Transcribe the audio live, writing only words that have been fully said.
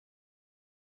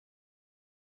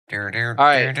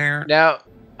Alright,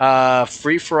 now,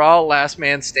 free for all, last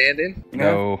man standing.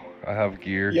 No, I have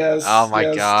gear. Yes. Oh my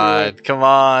yes, god, come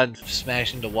on.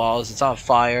 Smash into walls, it's on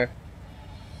fire.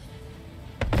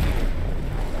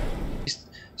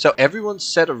 So everyone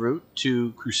set a route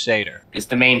to Crusader. It's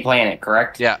the main planet,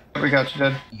 correct? Yeah. We got you,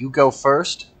 Dad. You go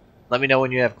first. Let me know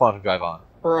when you have quantum drive on.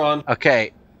 We're on.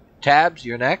 Okay, Tabs,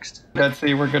 you're next. Dead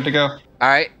Sea, we're good to go.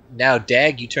 Alright, now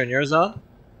Dag, you turn yours on.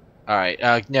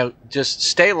 Alright, now just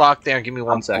stay locked there and give me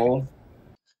 1 second. Cool.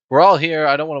 We're all here,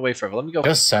 I don't want to wait forever. Let me go.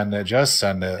 Just send it. Just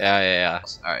send it. Yeah.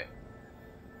 Alright.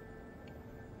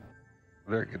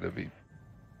 They're gonna be.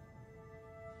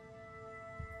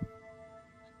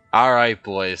 Alright,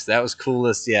 boys, that was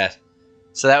coolest yet.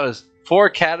 So that was 4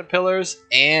 caterpillars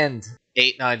and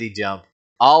 890 jump,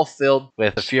 all filled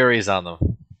with the Furies on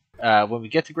them. When we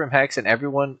get to Grim Hex and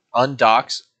everyone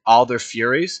undocks all their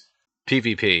Furies,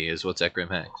 PvP is what's at Grim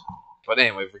Hex. But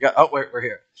anyway, we got. Oh, we're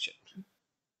here. Shit.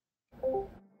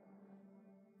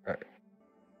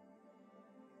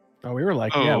 Oh, we were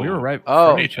like, yeah, we were right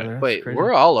Oh, from each other. That's wait, crazy.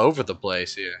 we're all over the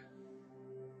place here.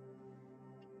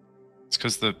 It's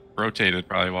because the rotated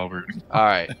probably while we were.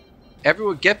 Alright.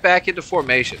 Everyone get back into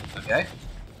formation, okay?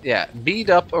 Yeah, meet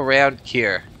up around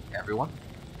here, everyone.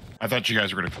 I thought you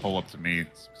guys were gonna pull up to me.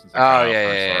 Since I Oh, got out yeah,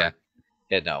 first, yeah, sorry.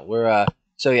 yeah. Yeah, no, we're,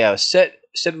 so yeah, set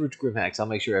a route to Grim Hex. I'll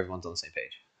make sure everyone's on the same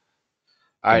page.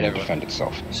 Alright, everyone. Defend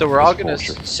itself. So we're all It's gonna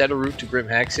fortress. set a route to Grim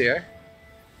Hex here.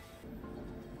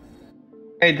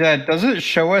 Hey, Dad, does it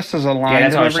show us as a line Yeah,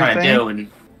 that's what I and was trying to everything? do.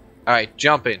 And Alright,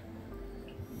 jumping.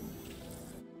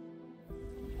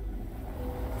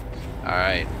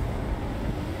 Alright.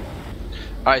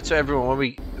 Alright, so everyone,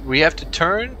 when we have to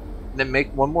turn, then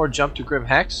make one more jump to Grim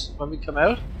Hex when we come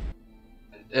out.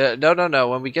 No.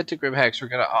 When we get to Grim Hex, we're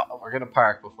gonna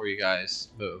park before you guys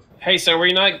move. Hey, so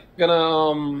we're not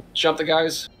gonna jump the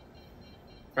guys?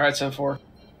 Alright, 10-4.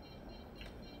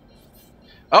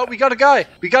 Oh, we got a guy!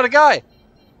 We got a guy!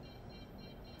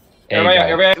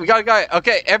 Everybody, We got a guy.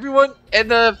 Okay, everyone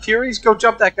and the Furies, go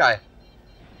jump that guy.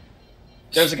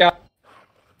 there's a guy.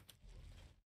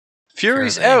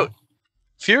 Furies out.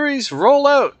 Furies, roll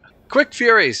out. Quick,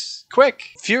 Furies. Quick.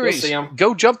 Furies, see 'em.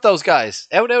 go jump those guys.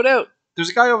 Out. There's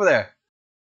a guy over there.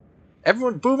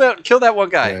 Everyone boom out and kill that one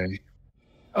guy. Okay.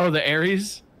 Oh, the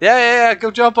Ares? Yeah.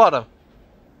 Go jump on him.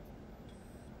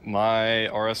 My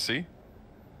RSC.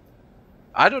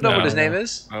 I don't know No, what his no. name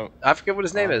is. Oh, I forget what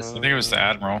his name is. I think it was the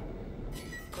Admiral.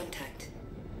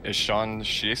 is Sean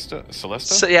Celesta?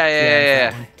 So,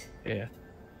 yeah. Yeah.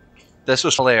 This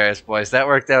was hilarious, boys. That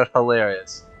worked out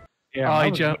hilarious. Yeah. Oh, I he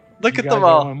was- jumped. Look you at guys them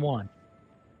all. 0-1.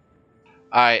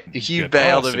 Alright, he Good.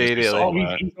 bailed Oh, so immediately. we Oh,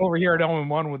 saw- he's over here at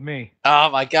 0-1 with me. Oh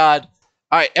my god.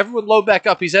 Alright, everyone load back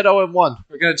up. He's at 0-1.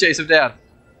 We're gonna chase him down.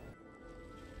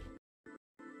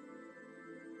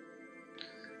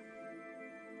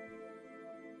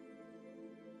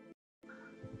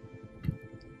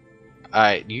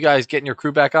 Alright, you guys getting your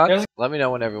crew back on? Yes. Let me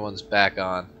know when everyone's back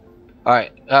on.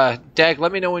 Alright, Dag,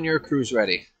 let me know when your crew's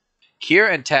ready.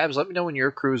 Kier and Tabs, let me know when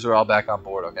your crews are all back on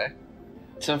board, okay?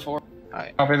 10-4.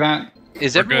 Copy that.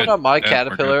 Is We're everyone good. on my Yeah, we're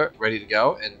Caterpillar ready to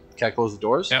go? And can I close the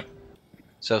doors? Yep.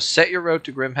 So set your road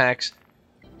to Grim Hex.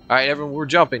 Alright, everyone, we're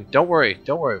jumping. Don't worry.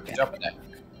 We're jumping now.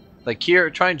 Like,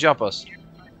 Kier, try and jump us.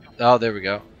 Oh, there we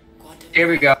go. here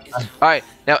we go. Alright,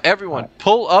 now everyone,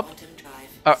 pull up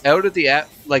out of the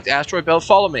asteroid belt.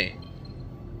 Follow me.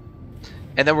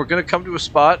 And then we're going to come to a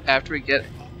spot after we get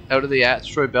out of the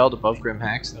asteroid belt above Grim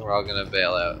Hex, and we're all going to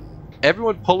bail out.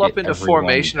 Everyone pull up Get into everyone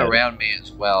formation dead. around me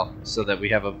as well, so that we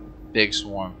have a big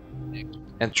swarm.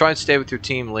 And try and stay with your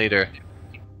team leader.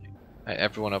 Alright,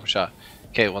 everyone up a shot.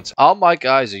 Okay, all my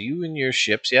guys, are you in your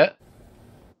ships yet?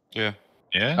 Yeah.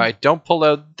 Yeah. Alright, don't pull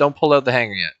out the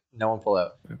hangar yet. No one pull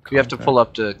out. We have to pull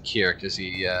up to Kier because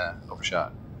he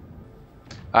overshot.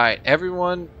 Alright,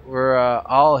 everyone, we're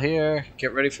all here.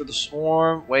 Get ready for the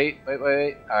swarm. Wait.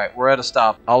 Alright, we're at a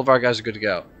stop. All of our guys are good to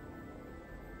go.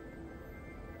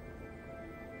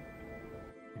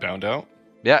 Downed out.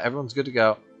 Yeah, everyone's good to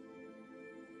go.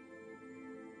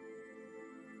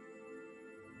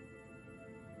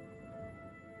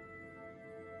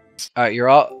 Alright, you're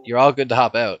all good to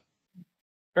hop out.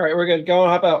 Alright, we're good. Go on,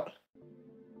 hop out.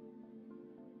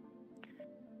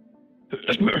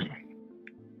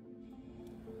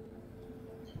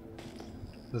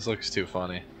 This looks too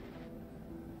funny.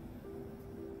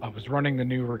 I was running the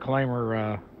new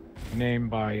Reclaimer name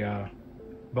by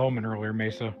Bowman earlier,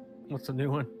 Mesa. What's the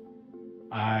new one?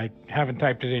 I haven't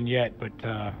typed it in yet, but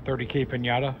 30k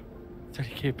pinata.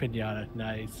 30k pinata.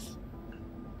 Nice.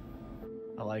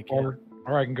 I like it.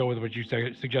 Or I can go with what you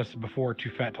suggested before, too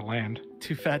fat to land.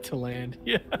 Too fat to land.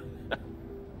 Yeah.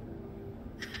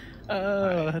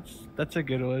 Oh, that's a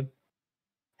good one.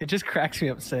 It just cracks me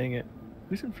up saying it.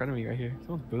 Who's in front of me right here?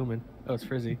 Someone's booming. Oh, it's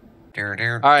Frizzy. All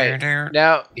right.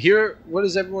 Now, here, what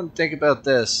does everyone think about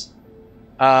this?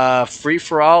 Free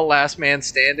for all, last man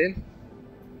standing.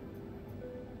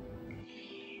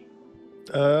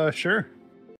 Sure.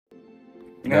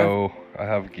 No, I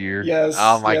have gear. Yes.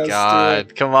 Oh my yes, do God!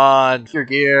 it. Come on, your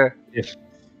gear.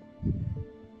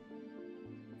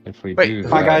 If we Wait, do,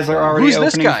 My guys are already Who's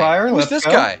this opening guy? fire. Who's Let's this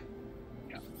go. guy?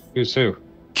 Who's who?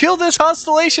 Kill this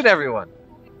constellation, everyone!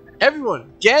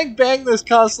 Everyone, gang bang this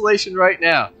constellation right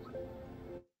now.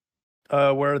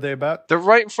 Where are they about? They're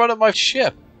right in front of my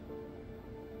ship.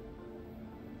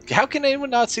 How can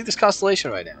anyone not see this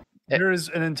constellation right now? There's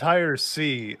an entire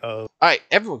sea of. Alright,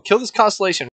 everyone, kill this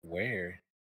constellation Where?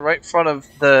 right in front of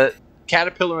the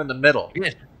caterpillar in the middle.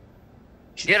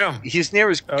 Get him! He's near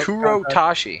his Oh,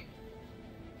 Kurotashi.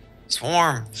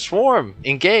 Swarm! Swarm,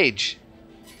 engage.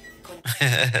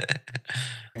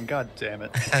 God damn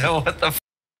it. What the f?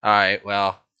 Alright,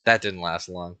 well, that didn't last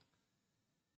long.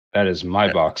 That is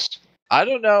my box. I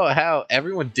don't know how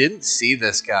everyone didn't see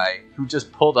this guy who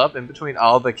just pulled up in between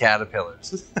all the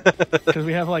caterpillars. Because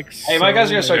we have like. Hey, my guys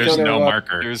are gonna start There's killing no everyone.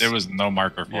 marker. There was no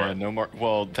marker for Yeah, it. no more.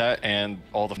 Well, that and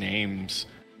all the names.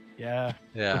 Yeah.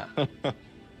 Yeah.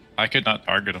 I could not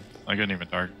target him. I couldn't even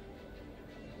target.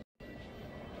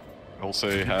 I'll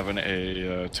say having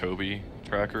a Toby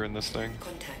tracker in this thing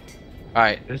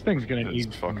Alright, This thing's gonna is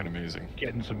need fucking amazing.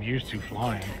 getting some used to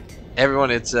flying.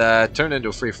 everyone, it's turned into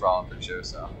a free for all, I'm pretty sure,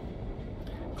 so.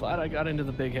 Glad I got into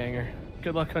the big hangar.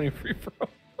 Good luck on your free throw.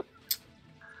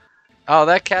 Oh,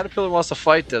 that caterpillar wants to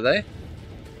fight, do they?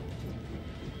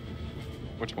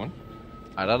 Which one?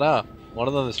 I don't know. One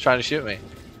of them is trying to shoot me.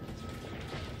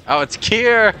 Oh, it's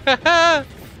Kier!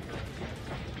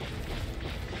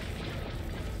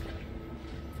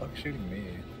 Fuck shooting me.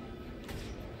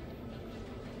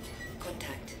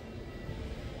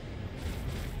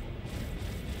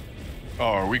 Oh,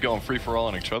 are we going free for all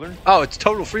on each other? Oh, it's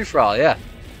total free for all, yeah.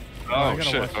 Oh, I gotta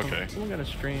shit. watch some- Okay. Someone got a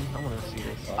stream. I want to see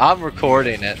this. I'm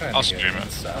recording it. I'll stream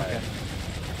it. Okay.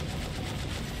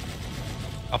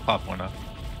 I'll pop one up.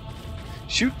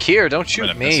 Shoot Kier, don't I'm shoot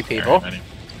gonna me, miss people. Aaron anyway.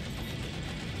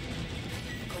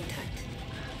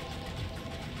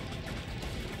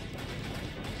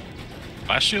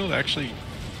 Flash shield actually.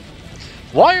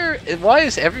 Why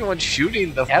is everyone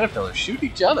shooting the caterpillar? Shoot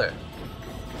each other.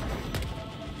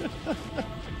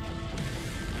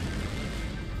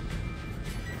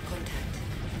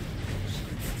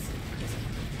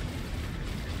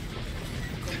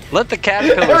 Let the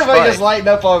caterpillars Everybody fight. just lighting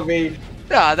up on me.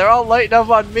 Yeah, they're all lighting up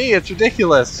on me. It's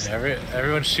ridiculous.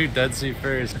 Everyone shoot Dead Sea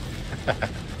first.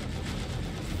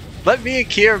 Let me and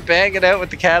Kier bang it out with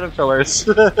the caterpillars.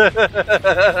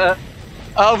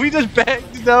 Oh, we just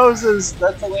banged noses.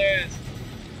 That's hilarious.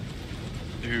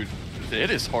 Dude, it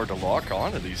is hard to lock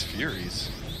onto these Furies.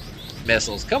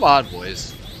 Missiles. Come on,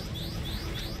 boys.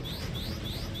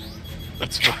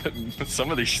 That's what some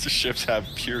of these ships have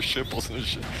pure shipples and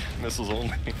missiles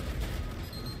only.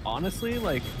 Honestly,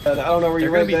 like, I don't know where they're you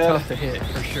gonna went, be Dad. tough to hit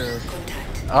for sure.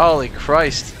 Holy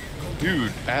Christ.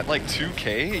 Dude, at like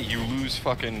 2K, you lose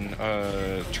fucking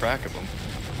track of them.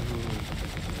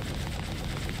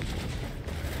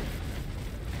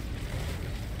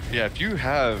 Yeah, if you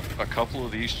have a couple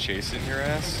of these chasing your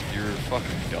ass, you're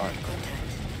fucking done.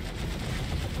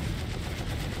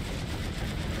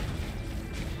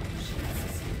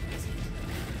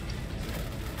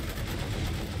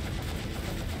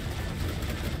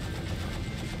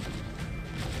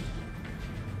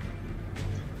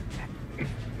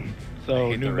 So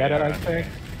hate new the meta, radar I on think.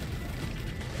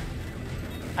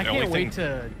 I The can't only wait thing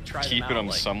to try Keeping them out. them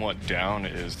Like, somewhat down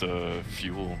is the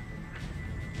fuel.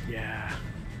 yeah.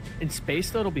 In space,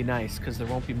 though, it'll be nice because there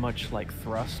won't be much like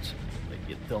thrust.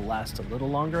 Like they'll last a little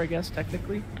longer, I guess,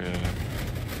 technically. Yeah.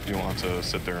 You want to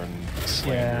sit there and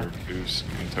slam Yeah. your boost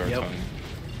the entire Yep. time.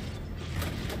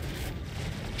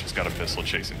 Just got a pistol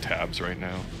chasing tabs right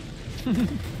now.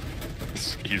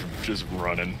 He's just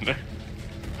running.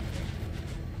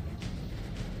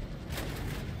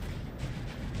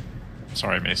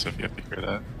 Sorry, Mesa, if you have to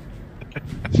hear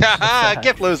that.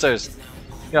 Gift losers.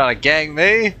 You wanna gang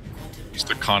me? Just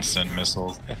the constant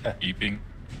missile beeping.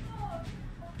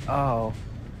 Oh,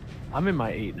 I'm in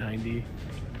my 890.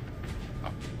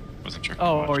 Wasn't sure. if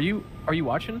Oh, you watched. are you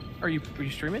watching? Are you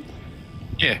streaming?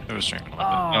 Yeah, it was streaming a little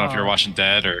bit. I don't know if you're Oh. watching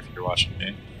Dead or if you're watching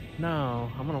me.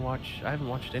 No, I'm gonna watch. I haven't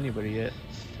watched anybody yet.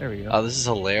 There we go. Oh, this is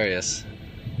hilarious.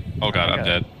 Oh god, I I'm got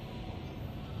dead.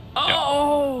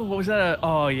 Oh, what was that?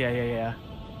 Oh, yeah.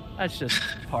 That's just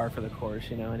par for the course,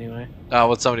 you know. Anyway. Oh,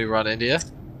 would somebody run into you?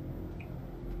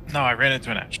 No, I ran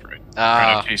into an asteroid. Ah.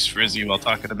 Trying to chase Frizzy while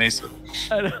talking to Mesa.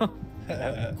 I know.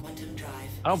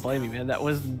 I don't blame you, man. That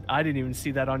was I didn't even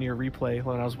see that on your replay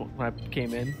when I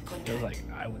came in. I was like,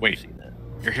 I wouldn't Wait. have seen that.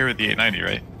 You're here with the 890,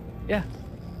 right? Yeah.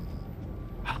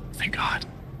 Oh, thank God.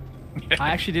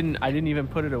 I didn't even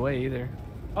put it away either.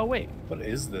 Oh wait. What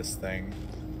is this thing?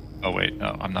 Oh wait,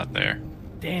 no, I'm not there.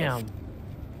 Damn.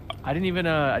 I didn't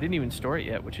even store it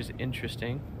yet, which is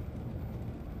interesting.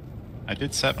 I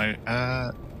did set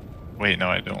my. Wait, no,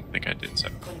 I don't think I did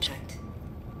set.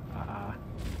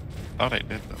 Thought I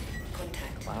did though.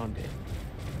 Clown did.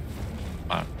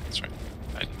 That's right.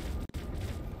 I did.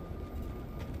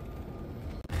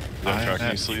 That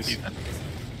tracking sleeves.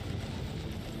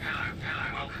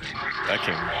 That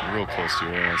came real close to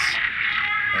your ass.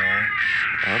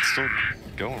 That's still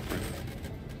going for you.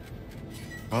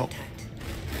 Well,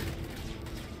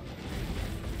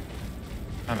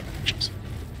 I don't know.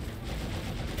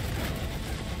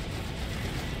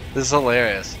 This is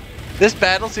hilarious. This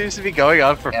battle seems to be going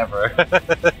on forever.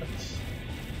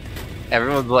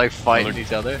 Everyone's like fighting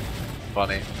each other.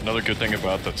 Funny. Another good thing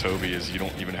about the Toby is you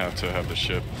don't even have to have the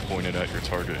ship pointed at your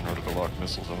target in order to lock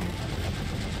missiles on them.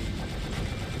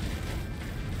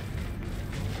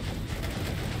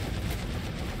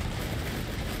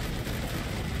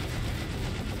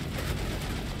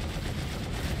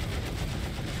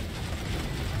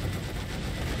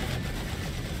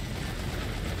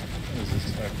 What is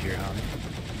this stuff here, huh?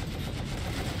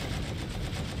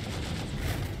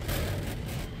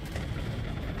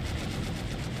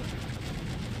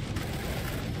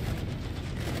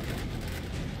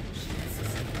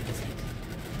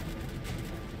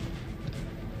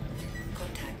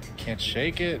 Can't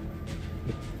shake it.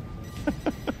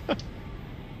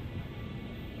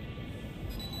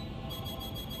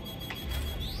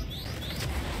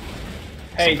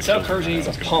 Hey, tell Kurjan he's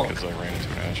a punk. Because I ran into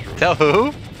an asteroid. Tell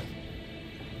who?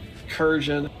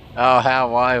 Kurjan. Oh,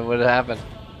 how? Why? What happened?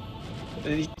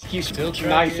 He keeps Still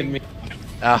knifing me.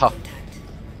 Oh.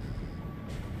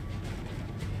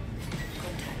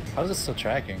 How is it still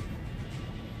tracking?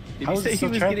 Did How you is say it he still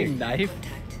was tracking? getting knifed?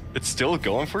 It's still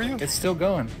going for you? It's still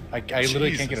going. I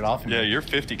literally can't get it off. Yeah, you're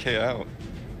 50k out.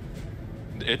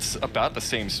 It's about the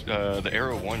same. The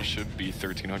Arrow 1 should be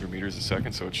 1,300 meters a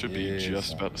second, so it should be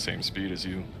just about the same speed as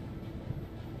you.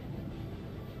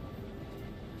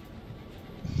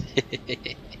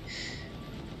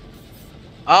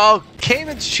 Oh,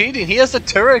 Cayman's cheating. He has a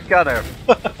turret gunner.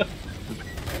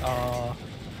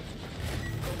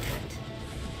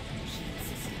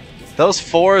 Those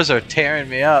fours are tearing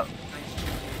me up.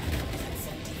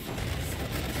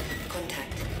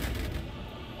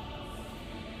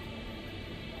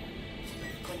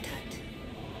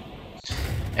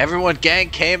 Everyone gang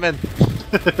Cayman.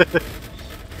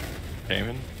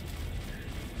 Cayman?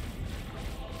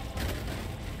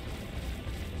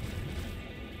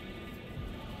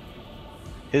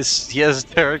 He has a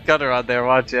turret gunner on there,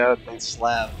 watch out, they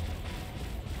slap.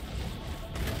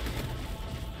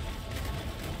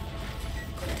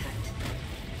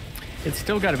 It's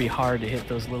still got to be hard to hit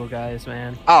those little guys,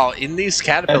 man. Oh, in these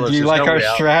caterpillars, Do you there's like our nobody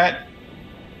else. strat?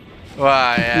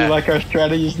 Why, Do yeah. you like our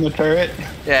strat of using the turret?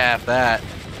 Yeah, that.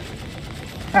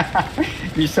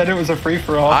 You said it was a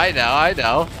free-for-all. I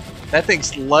know. That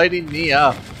thing's lighting me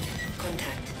up.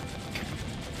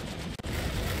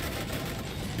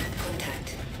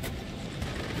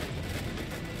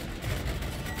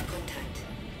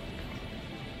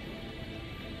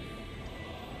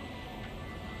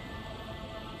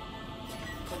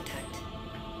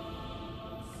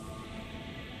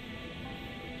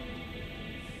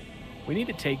 We need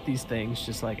to take these things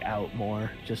just like out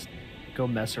more. Just go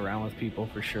mess around with people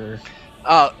for sure.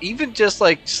 Even just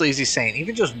like Sleazy's saying,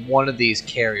 even just one of these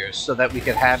carriers so that we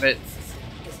could have it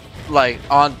like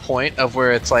on point of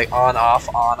where it's like on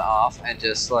off and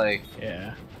just like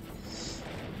Yeah.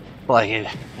 like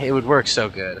it would work so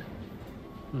good.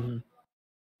 Mm-hmm.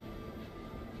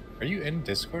 Are you in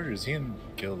Discord or is he in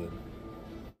Gilded?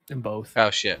 In both. Oh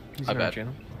shit. He's I in our bet.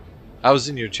 channel. I was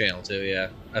in your channel too, yeah.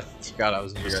 I forgot I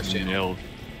was in your guys' Just channel. nailed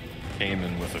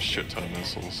Cayman with a shit ton of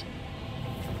missiles.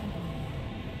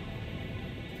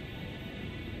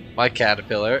 My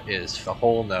caterpillar is the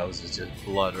whole nose is just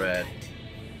blood red.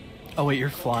 Oh wait, you're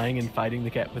flying and fighting the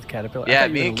cat with caterpillar. I Yeah, thought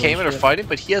you me were and the little Cayman are ship. fighting,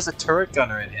 but he has a turret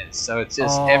gunner in his, so it's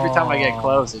just every time I get Oh.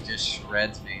 close, it just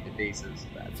shreds me to pieces.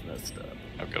 That's messed up.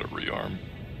 I've got a rearm.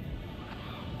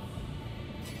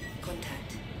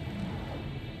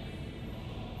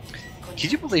 Can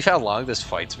you believe how long this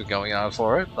fight's been going on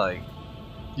for? Like,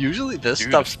 usually this Dude,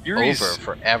 stuff's Fury's- over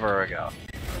forever ago.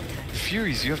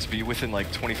 Furies, you have to be within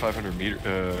like 2,500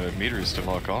 meters to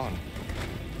lock on.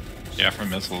 Yeah, for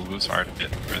missiles, it was hard to get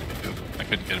rid of. I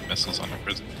couldn't get missiles on the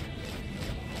prison.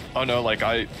 Oh no, like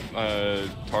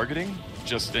targeting,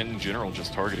 just in general,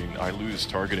 just targeting. I lose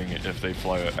targeting if they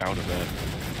fly out of that.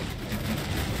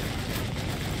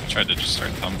 I tried to just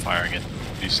start thumb firing it.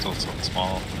 He's still so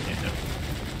small.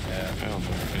 Yeah. I don't know.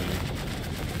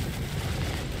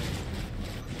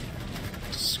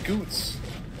 Scoots.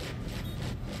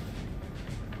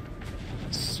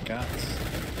 Scots.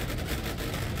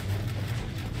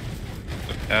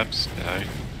 The Caps died.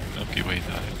 Milky Way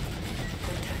died.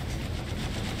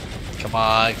 Come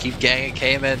on, keep ganging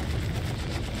Cayman.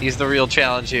 He's the real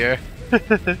challenge here.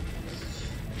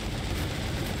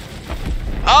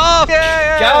 Oh,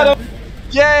 yeah! Got him!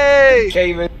 Yay!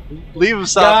 Cayman. Leave him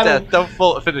soft death.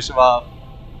 Don't finish him off.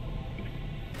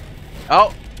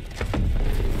 Oh.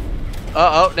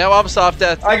 Uh-oh, now I'm soft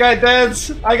death. I got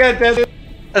deads. I got deads.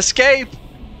 Escape!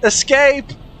 Escape!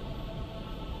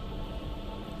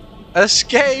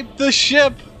 Escape the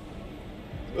ship!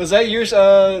 Was that your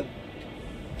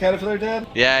caterpillar dead?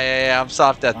 Yeah, I'm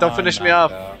soft death. Don't finish me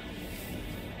off.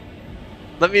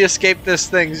 Let me escape this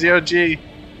thing, ZOG.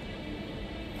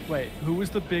 Wait, who was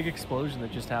the big explosion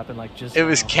that just happened? Like just It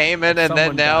was now? Cayman, and then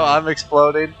Someone now died. I'm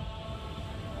exploding.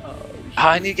 Oh,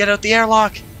 I need to get out the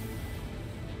airlock.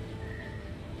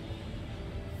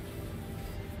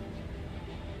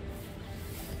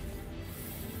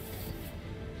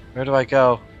 Where do I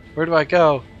go? Where do I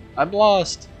go? I'm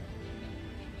lost.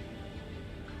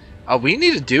 We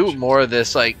need to do more of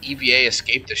this, like, EVA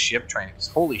escape the ship training. 'Cause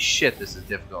holy shit, this is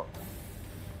difficult.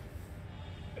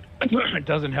 It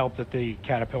doesn't help that the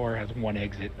Caterpillar has one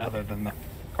exit other than the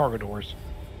cargo doors.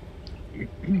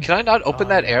 Can I not open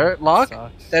that airlock?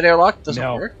 sucks. That airlock doesn't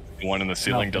No. work? The one in the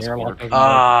ceiling the doesn't airlock work. doesn't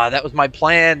Ah, that was my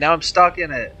plan. Now I'm stuck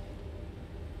in it.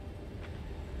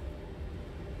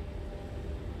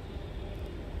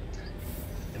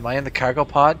 Am I in the cargo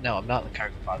pod? No, I'm not in the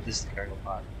cargo pod. This is the cargo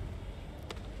pod.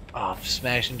 Oh, I'm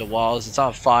smashing into walls. It's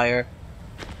on fire.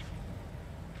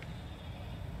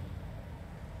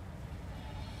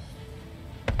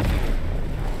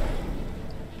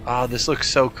 Oh, this looks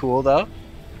so cool, though.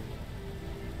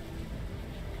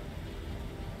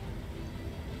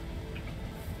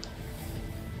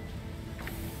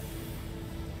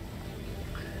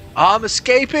 I'm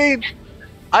escaping!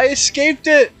 I escaped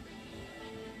it!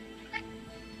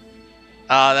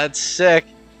 Ah, that's sick.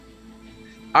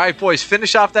 Alright, boys,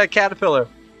 finish off that caterpillar.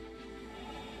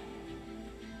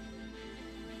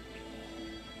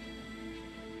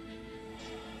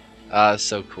 Ah,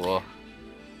 so cool.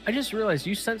 I just realized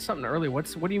you sent something earlier. What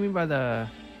do you mean by the?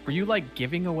 Were you like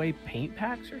giving away paint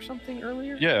packs or something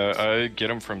earlier? Yeah, I get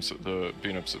them from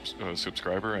being a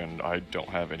subscriber, and I don't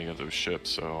have any of those ships,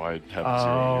 so I have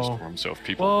zero use for them. So if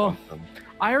people want them,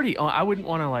 I wouldn't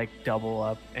want to like double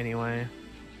up anyway.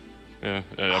 yeah,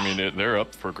 I mean they're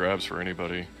up for grabs for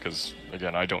anybody. Because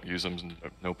again, I don't use them. And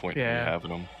no point in me having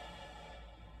them.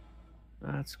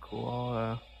 That's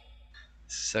cool.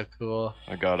 So cool.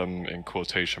 I got them in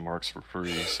quotation marks for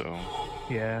free. So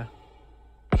Yeah.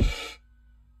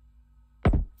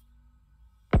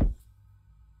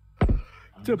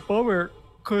 It's a bummer,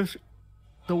 because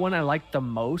the one I liked the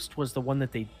most was the one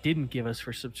that they didn't give us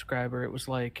for subscriber. It was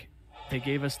like, they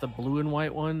gave us the blue and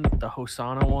white one, the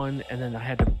Hosanna one, and then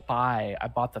I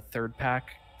bought the third pack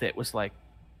that was like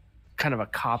kind of a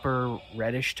copper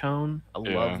reddish tone. I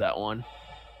love that one.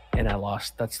 And I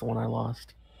lost. That's the one I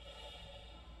lost.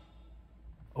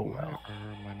 Oh well. Why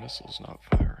are my missiles not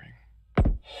firing?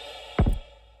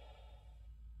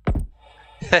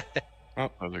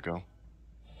 Oh, there they go.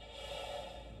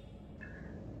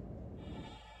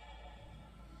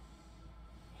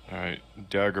 Alright,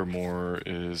 Daggermore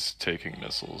is taking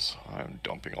missiles. I'm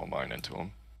dumping all mine into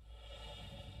him.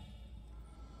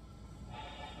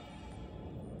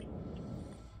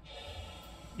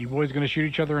 You boys gonna shoot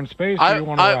each other in space, or you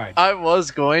want to ride? I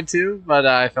was going to, but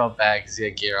I felt bad because he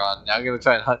had gear on. Now I'm going to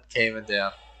try and hunt Cayman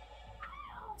down.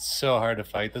 It's so hard to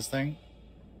fight this thing.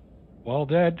 Well,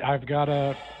 Dad, I've got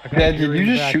a. Dad, did you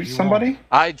just shoot somebody?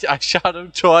 I shot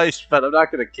him twice, but I'm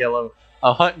not going to kill him.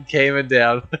 I'm hunting Cayman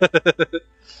down.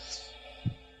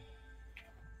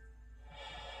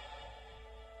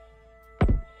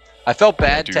 I felt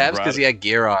bad, dude, Tabs, because he had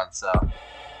gear on, so.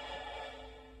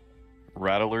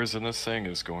 Rattlers in this thing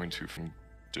is going to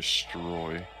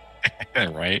destroy.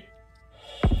 Right?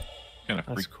 Gonna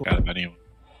That's freak cool. out of anyone.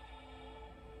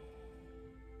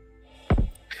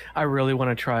 I really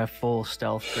want to try a full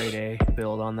stealth grade A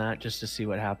build on that just to see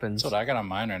what happens. That's what I got on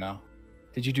mine right now.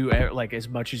 Did you do like as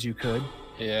much as you could?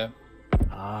 Yeah.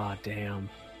 Ah, damn.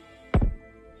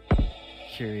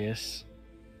 Curious.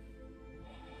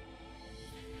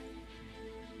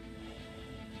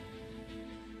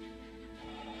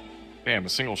 Damn, a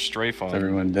single strafe on. Is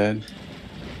everyone dead?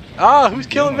 Oh, who's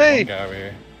killing me? One guy over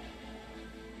here.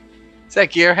 Is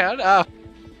that Gearhound? Oh.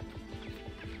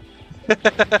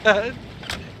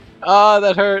 Oh,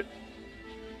 that hurt.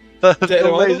 The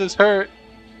lasers hurt.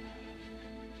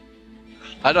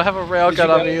 I don't have a railgun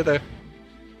on me either.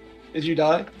 Did you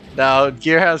die? No,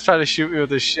 Gearhound's trying to shoot me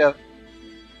with his ship.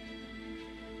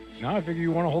 No, I figure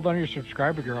you want to hold on to your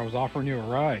subscriber gear. I was offering you a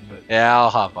ride, but Yeah, I'll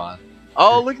hop on.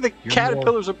 Oh, look at the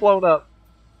caterpillars are blown up.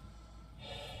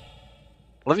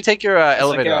 Let me take your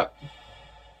elevator up.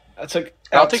 I took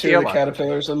I'll out take two the of the airline.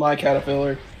 caterpillars and my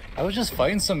caterpillar. I was just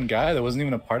fighting some guy that wasn't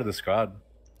even a part of the squad.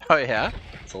 Oh yeah,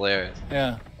 it's hilarious.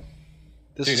 Yeah.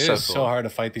 This Dude, is it so is cool. so hard to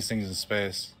fight these things in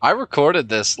space. I recorded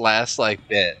this last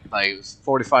bit, it was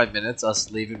 45 minutes.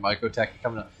 Us leaving Microtech and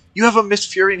coming up. You have a Misc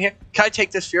Fury in here. Can I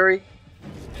take this Fury?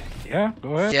 yeah,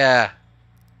 go ahead. Yeah.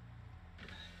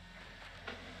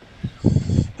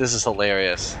 This is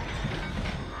hilarious.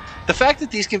 The fact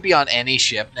that these can be on any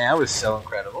ship now is so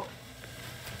incredible.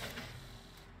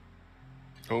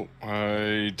 Oh,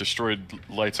 I destroyed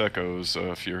Light's Echo's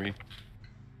Fury.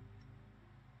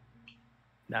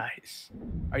 Nice.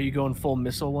 Are you going full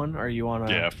missile one? Or are you on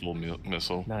a... Yeah, full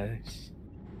missile. Nice.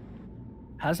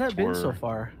 How's that been so Or-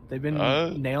 far? They've been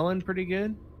nailing pretty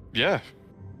good? Yeah.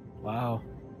 Wow.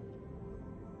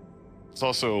 It's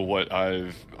also what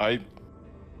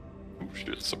Oh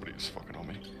shit, somebody's fucking on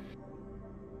me.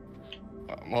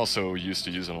 I'm also used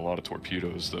to using a lot of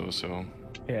torpedoes though, so...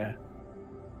 Yeah.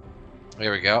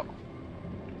 There we go.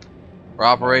 We're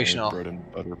operational. Bread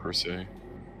and butter per se.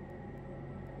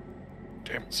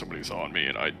 Damn it, somebody's on me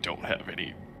and I don't have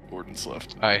any ordnance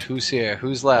left. Alright, who's here?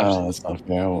 Who's left? Oh, that's not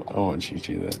fair. I won't shoot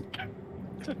you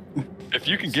then. If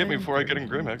you can get me before I get in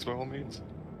Grimhex, by all means.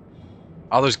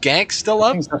 Oh, there's ganks still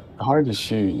up? Things are hard to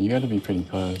shoot. You gotta be pretty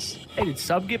close. Hey, did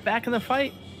Sub get back in the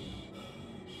fight?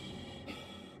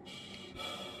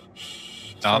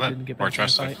 No, I'm Didn't in get back in the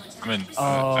Fortress. fight? I'm in.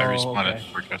 Oh, I respawned okay. at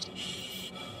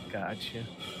Fortress. Gotcha.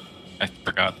 I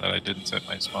forgot that I didn't set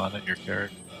my spawn at your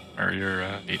character or your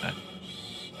 8-9.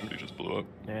 Somebody just blew up.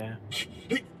 Yeah.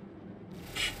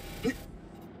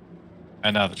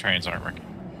 And now the trains aren't working.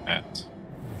 At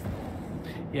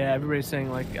Yeah, everybody's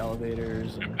saying like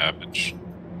elevators and... Average.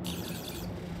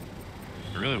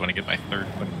 I really want to get my third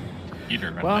heater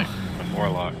on Well- my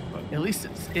Warlock, but At least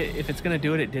if it's gonna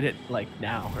do it, it did it like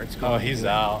now, or it's going. Oh, he's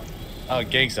out. Oh,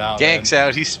 Gank's out. Gank's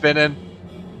out, he's spinning.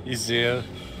 He's here.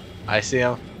 I see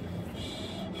him.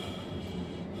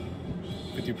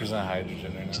 50%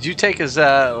 hydrogen right now. Did you take his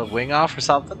wing off or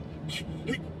something?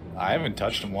 I haven't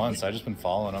touched him once. I've just been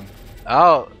following him.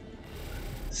 Oh.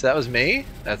 So that was me?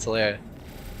 That's hilarious.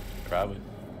 Probably.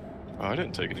 Oh, I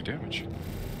didn't take any damage.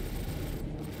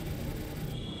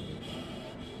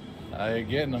 You're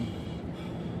getting him.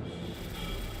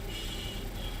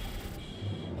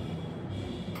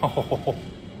 Oh,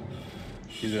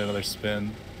 he's in another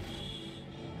spin.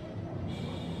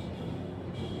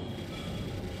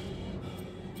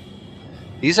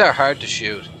 These are hard to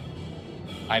shoot.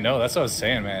 I know, that's what I was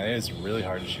saying, man. It is really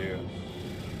hard to shoot.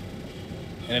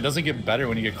 And it doesn't get better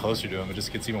when you get closer to him, it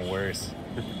just gets even worse.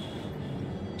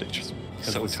 They're just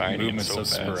Because so its tiny and movement's so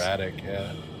so fast. sporadic,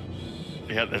 yeah.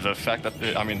 Yeah, the fact that,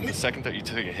 the second that you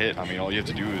take a hit, all you have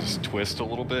to do is twist a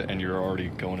little bit and you're already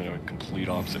going in a complete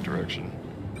opposite direction.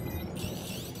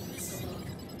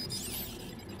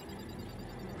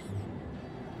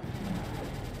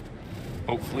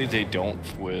 Hopefully they don't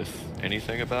with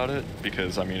anything about it,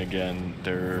 because, again,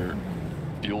 their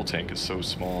fuel tank is so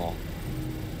small.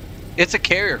 It's a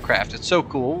carrier craft. It's so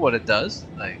cool what it does.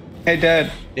 Hey,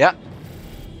 Dad. Yeah.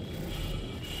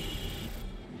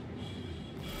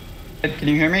 Can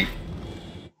you hear me?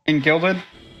 In Gilded?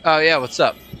 Oh yeah, what's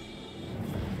up?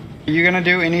 Are you gonna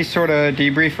do any sort of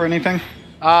debrief or anything?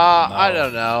 I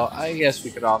don't know. I guess we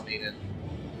could all meet in.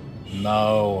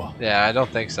 No. Yeah, I don't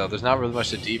think so. There's not really much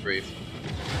to debrief.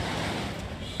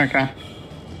 Okay.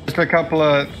 Just a couple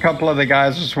of the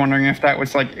guys was wondering if that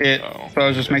was it. So I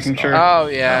was just making sure. Oh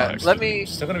yeah. Let me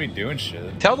Still gonna be doing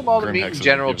shit. tell them all to meet Grimhex in is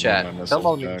general giving chat. my Tell missiles them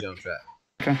all to meet in back. general chat.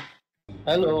 Okay.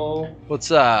 Hello.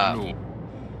 What's up?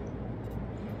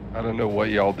 I don't know what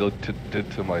y'all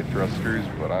did to my thrusters,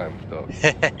 but I'm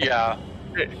stuck. Yeah.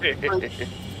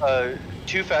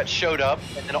 Too Fat showed up,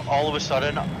 and then all of a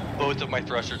sudden, both of my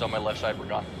thrusters on my left side were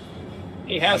gone.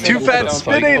 He has Too fat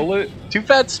spinning. Too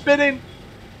fat spinning.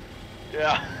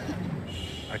 Yeah.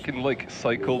 I can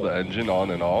cycle the engine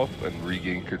on and off and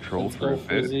regain control for a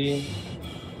bit.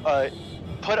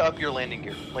 Put up your landing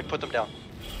gear. Put them down.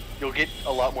 You'll get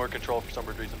a lot more control for some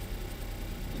weird reason.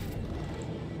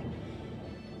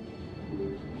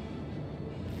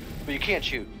 But you can't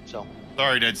shoot, so.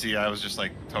 Sorry, Dead Sea. I was just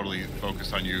like totally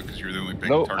focused on you because you're the only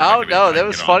big Nope. target. Oh no, that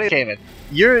was funny, Cayman.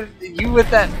 You with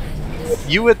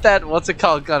that what's it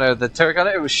called, gunner? The turret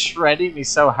gunner. It was shredding me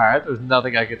so hard. There was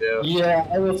nothing I could do. Yeah,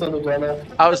 I was on the gunner.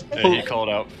 I was. He called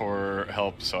out for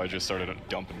help, so I just started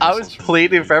dumping. I was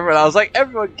pleading for everyone. I was like,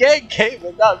 everyone, get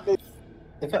Cayman, not me.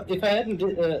 If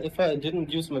I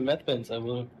didn't use my med vents, I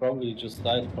would have probably just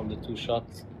died from the 2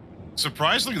 shots.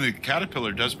 Surprisingly, the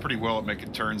caterpillar does pretty well at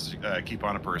making turns keep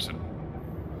on a person.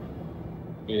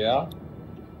 Yeah.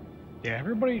 Yeah,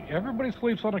 everybody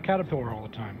sleeps on a caterpillar all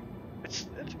the time. It's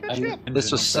a good ship.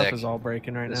 This was sick. Stuff is all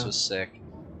breaking right now. This was sick.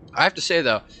 I have to say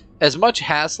though, as much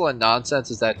hassle and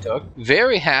nonsense as that took,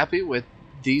 very happy with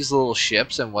these little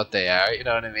ships and what they are. You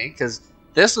know what I mean? Because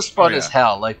this was fun as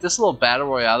hell. Like this little battle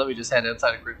royale that we just had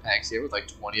inside of Group Hacks here with like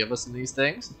 20 of us in these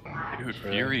things. Dude,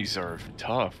 Furies are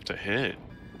tough to hit.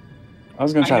 I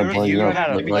was gonna try to play you up,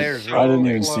 but like, I didn't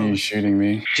even see you shooting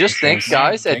me. Just think,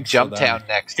 guys, at Jumptown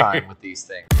next time with these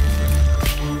things.